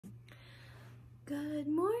Good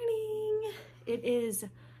morning. It is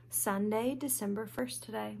Sunday, December 1st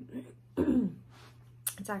today.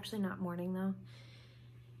 It's actually not morning though.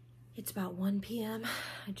 It's about 1 p.m.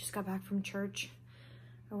 I just got back from church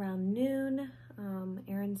around noon.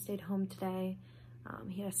 Aaron stayed home today.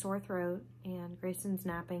 He had a sore throat and Grayson's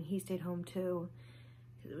napping. He stayed home too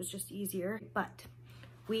because it was just easier. But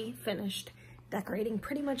we finished decorating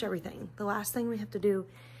pretty much everything. The last thing we have to do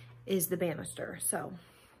is the banister. So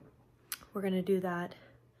we're gonna do that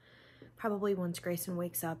probably once Grayson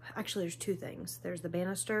wakes up. Actually, there's two things. There's the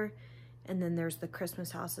banister and then there's the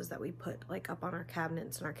Christmas houses that we put like up on our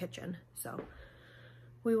cabinets in our kitchen. So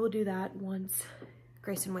we will do that once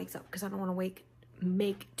Grayson wakes up because I don't want to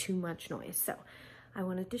make too much noise. So I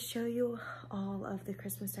wanted to show you all of the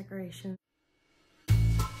Christmas decorations.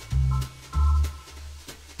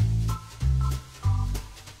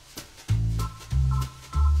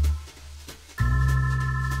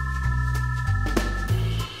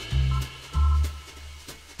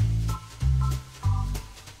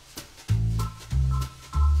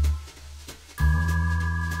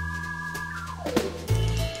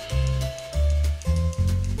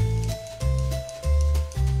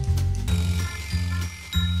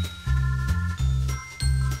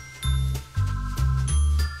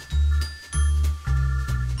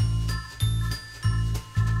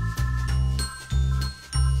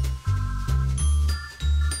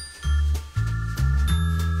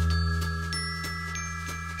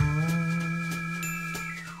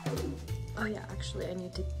 Oh yeah, actually I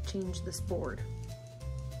need to change this board.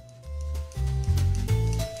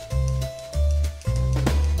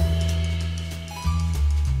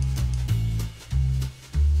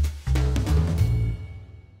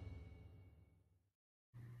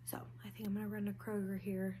 So I think I'm gonna run to Kroger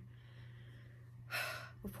here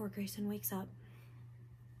before Grayson wakes up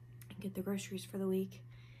and get the groceries for the week,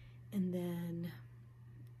 and then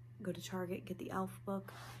go to Target, get the Elf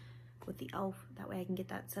book with the elf. That way I can get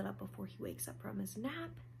that set up before he wakes up from his nap.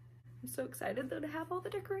 I'm so excited though to have all the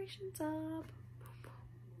decorations up.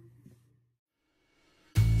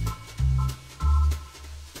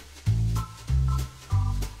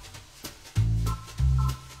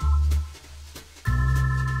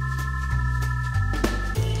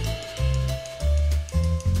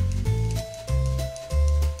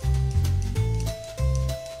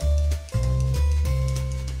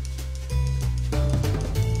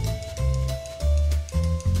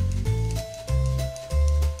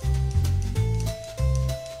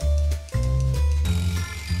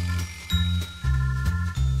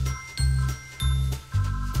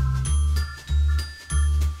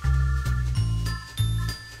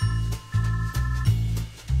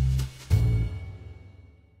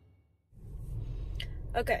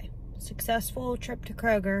 Okay, successful trip to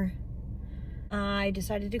Kroger. I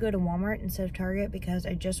decided to go to Walmart instead of Target because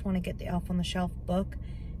I just want to get the Elf on the Shelf book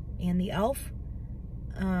and the elf.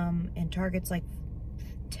 And Target's like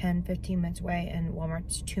 10-15 minutes away and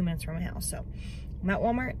Walmart's 2 minutes from my house. So I'm at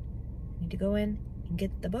Walmart, need to go in and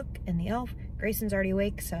get the book and the elf. Grayson's already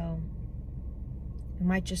awake, so we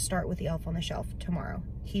might just start with the Elf on the Shelf tomorrow.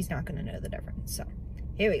 He's not gonna know the difference, so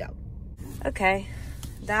here we go. Okay.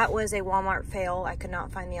 That was a Walmart fail. I could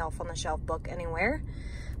not find the Elf on the Shelf book anywhere,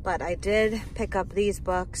 but I did pick up these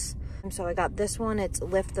books. And so I got this one. It's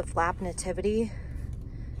Lift the Flap Nativity.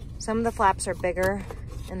 Some of the flaps are bigger,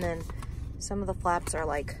 and then some of the flaps are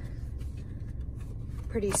like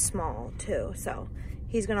pretty small too. So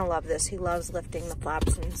he's gonna love this. He loves lifting the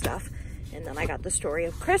flaps and stuff. And then I got the Story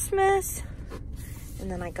of Christmas.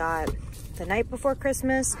 And then I got The Night Before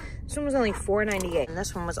Christmas. This one was only $4.98, and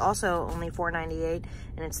this one was also only $4.98,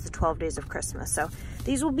 and it's the 12 Days of Christmas. So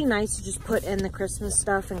these will be nice to just put in the Christmas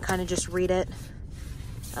stuff and kind of just read it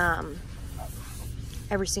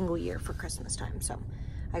every single year for Christmas time. So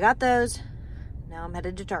I got those. Now I'm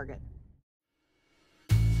headed to Target.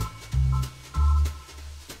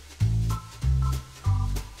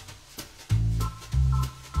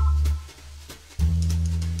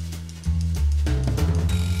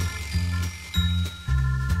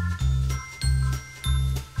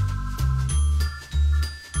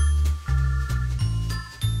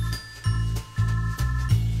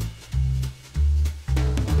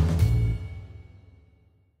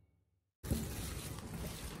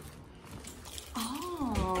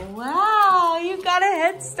 Got a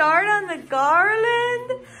head start on the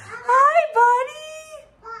garland. Hi, buddy.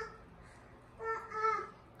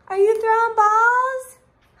 Are you throwing balls?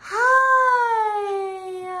 Hi.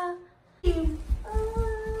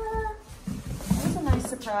 That was a nice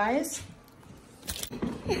surprise.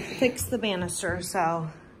 Fix the banister, so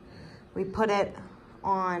we put it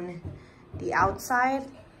on the outside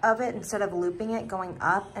of it, instead of looping it, going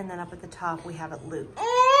up, and then up at the top, we have it looped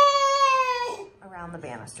around the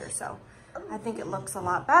banister. So I think it looks a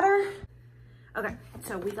lot better. Okay,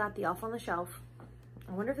 so we got the elf on the shelf.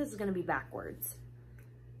 I wonder if this is gonna be backwards.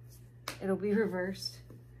 It'll be reversed.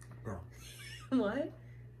 Bro. What?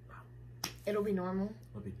 It'll be normal.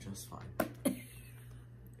 It'll be just fine.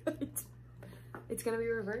 It's gonna be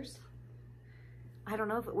reversed? I don't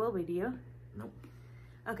know if it will be, do you? Nope.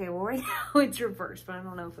 Okay, well right now it's reversed, but I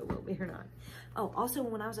don't know if it will be or not. Oh, also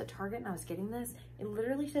when I was at Target and I was getting this, it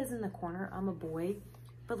literally says in the corner, I'm a boy,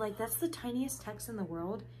 but like that's the tiniest text in the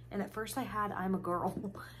world. And at first I had, I'm a girl.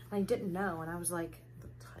 And I didn't know, and I was like, The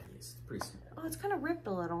tiniest, pretty small. oh, it's kind of ripped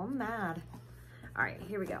a little, I'm mad. All right,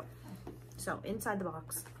 here we go. So inside the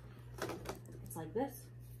box, it's like this.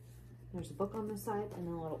 There's a book on this side and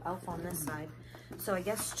then a little elf on this side. So I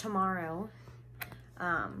guess tomorrow,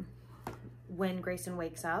 when Grayson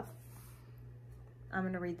wakes up, I'm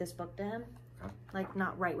gonna read this book to him. Okay. Like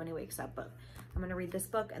not right when he wakes up, but I'm gonna read this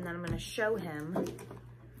book and then I'm gonna show him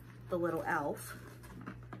the little elf.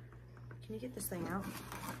 Can you get this thing out?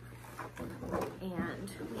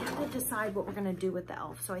 And we have to decide what we're gonna do with the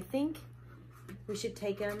elf. So I think we should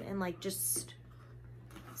take him and like just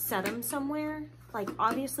set him somewhere. Like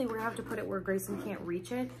obviously we're gonna have to put it where Grayson can't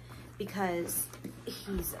reach it because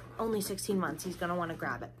he's only 16 months. He's gonna wanna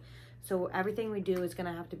grab it. So everything we do is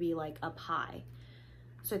gonna have to be like up high.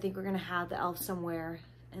 So I think we're gonna have the elf somewhere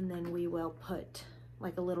and then we will put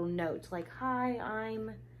like a little note like, hi,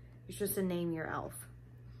 you're supposed to name your elf.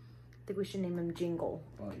 I think we should name him Jingle.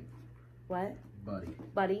 Buddy. What? Buddy.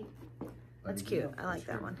 Buddy? That's cute. I like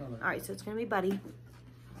that one. All right, so it's gonna be Buddy.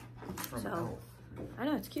 So, I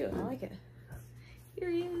know, it's cute. I like it. Here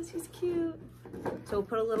he is. He's cute. So we'll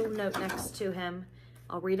put a little note next to him.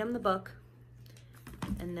 I'll read him the book.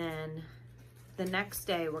 And then the next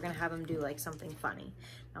day, we're going to have him do like something funny.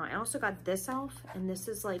 Now, I also got this elf. And this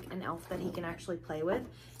is like an elf that he can actually play with.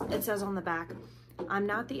 It says on the back, I'm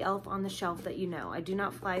not the elf on the shelf that you know. I do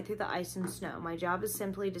not fly through the ice and snow. My job is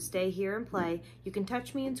simply to stay here and play. You can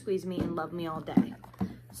touch me and squeeze me and love me all day.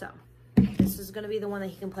 So this is going to be the one that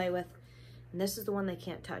he can play with. And this is the one they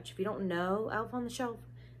can't touch. If you don't know Elf on the Shelf,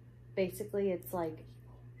 basically it's like,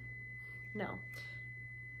 no.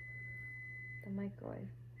 The microwave.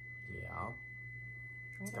 Yeah.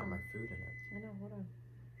 It's got my food in it. I know, hold on.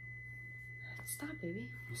 Stop, baby.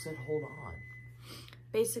 You said hold on.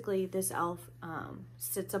 Basically, this elf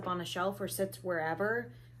sits up on a shelf or sits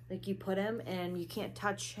wherever, like you put him, and you can't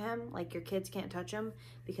touch him, like your kids can't touch him,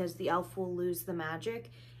 because the elf will lose the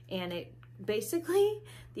magic. And it basically,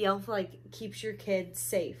 the elf like keeps your kids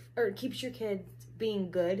safe, or keeps your kids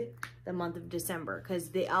being good the month of December, because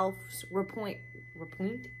the elves repoint.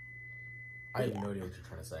 I have no idea what you're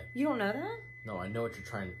trying to say. You don't know that? No, I know what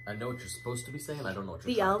you're supposed to be saying. I don't know what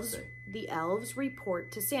you're trying to say. The elves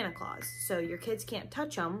report to Santa Claus, so your kids can't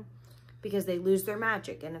touch them because they lose their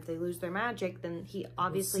magic. And if they lose their magic, then he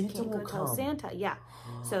obviously can't go tell Santa. Yeah.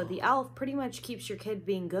 So the elf pretty much keeps your kid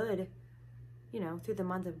being good, you know, through the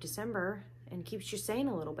month of December, and keeps you sane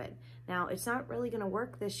a little bit. Now, it's not really going to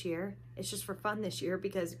work this year. It's just for fun this year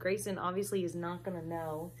because Grayson obviously is not going to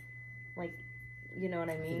know, like, you know what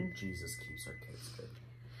I mean? I think Jesus keeps our kids good.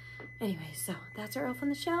 Anyway, so that's our elf on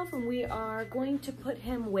the shelf, and we are going to put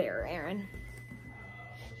him where, Aaron? On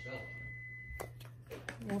the shelf.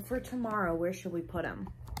 Well, for tomorrow, where should we put him?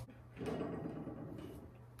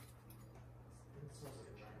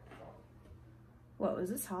 Whoa, is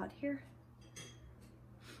this hot here?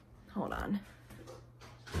 Hold on.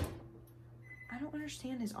 I don't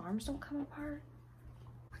understand. His arms don't come apart.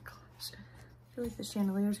 Oh my gosh. I feel like the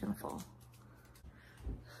chandelier is gonna fall.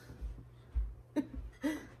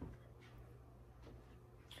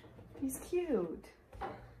 He's cute.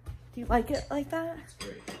 Do you like it like that? It's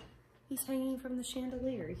great. He's hanging from the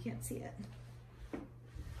chandelier. You can't see it.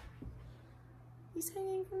 He's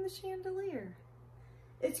hanging from the chandelier.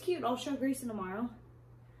 It's cute. I'll show Grayson tomorrow.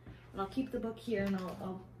 And I'll keep the book here, and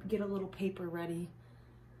I'll get a little paper ready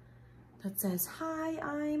that says, hi,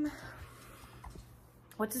 I'm...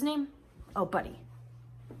 What's his name? Oh, Buddy.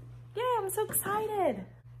 Yeah, I'm so excited.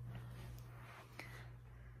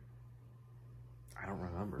 I don't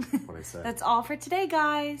remember what I said. That's all for today,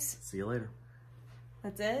 guys. See you later.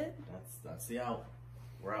 That's it? That's the out.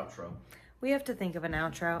 We're outro. We have to think of an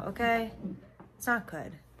outro, okay? It's not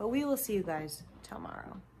good. But we will see you guys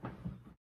tomorrow.